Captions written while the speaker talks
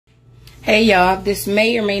Hey y'all, this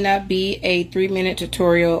may or may not be a 3-minute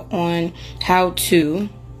tutorial on how to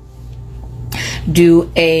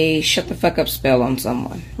do a shut the fuck up spell on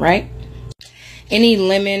someone, right? Any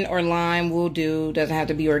lemon or lime will do, doesn't have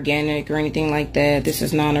to be organic or anything like that. This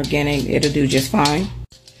is non-organic, it'll do just fine.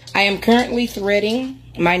 I am currently threading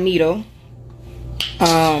my needle.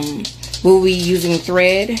 We'll be using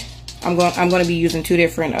thread. I'm going to be using two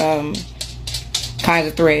different kinds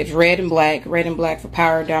of threads, red and black for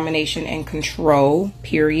power, domination, and control,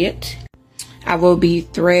 period. I will be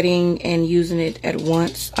threading and using it at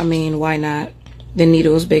once. I mean, why not? The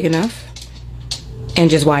needle is big enough,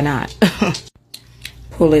 and just why not?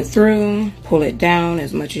 Pull it through, pull it down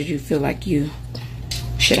as much as you feel like you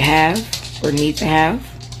should have or need to have.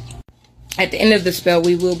 At the end of the spell,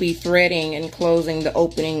 we will be threading and closing the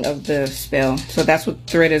opening of the spell. So that's what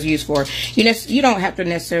thread is used for. You don't have to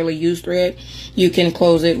necessarily use thread. You can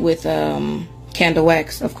close it with candle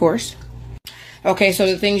wax, of course. Okay, so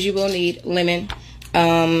the things you will need: lemon,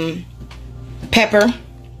 pepper,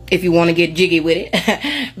 if you want to get jiggy with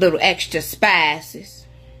it, little extra spices.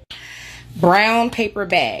 Brown paper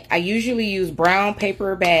bag. I usually use brown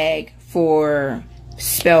paper bag for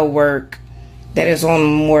spell work that is on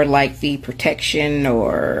more like the protection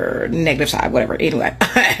or negative side, whatever. Anyway,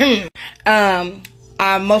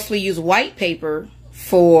 I mostly use white paper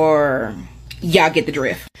for, y'all get the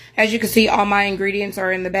drift. As you can see, all my ingredients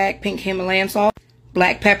are in the bag: pink Himalayan salt,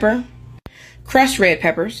 black pepper, crushed red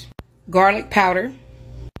peppers, garlic powder,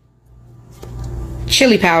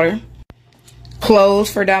 chili powder, cloves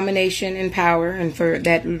for domination and power, and for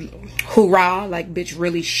that hoorah, like bitch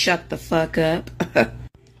really shut the fuck up.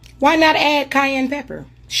 Why not add cayenne pepper?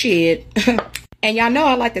 Shit. And y'all know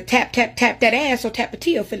I like to tap that ass, so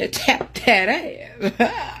Tapatio finna tap that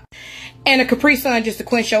ass. And a Capri Sun just to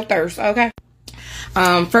quench your thirst, okay?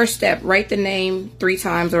 First step, write the name 3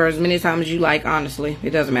 times or as many times as you like, honestly.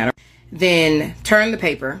 It doesn't matter. Then turn the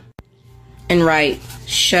paper and write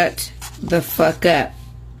shut the fuck up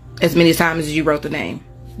as many times as you wrote the name.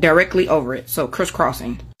 Directly over it, so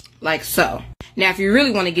crisscrossing, like so. Now, if you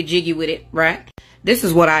really want to get jiggy with it, right? This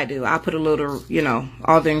is what I do. I put a little,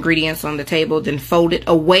 all the ingredients on the table, then fold it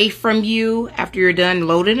away from you after you're done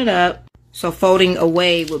loading it up. So folding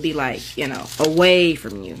away would be like, away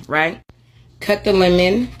from you, right? Cut the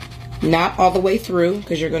lemon, not all the way through,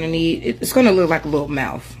 because you're going to need, it's going to look like a little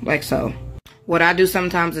mouth, like so. What I do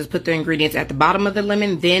sometimes is put the ingredients at the bottom of the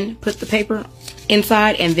lemon, then put the paper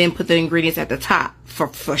inside, and then put the ingredients at the top,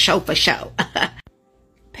 for show.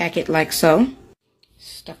 Pack it like so.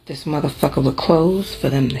 Stuff this motherfucker with cloves for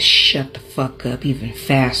them to shut the fuck up even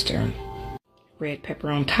faster. Red pepper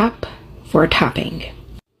on top for a topping.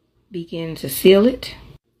 Begin to seal it.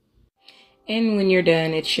 And when you're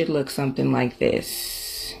done, it should look something like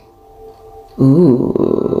this.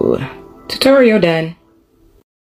 Ooh. Tutorial done.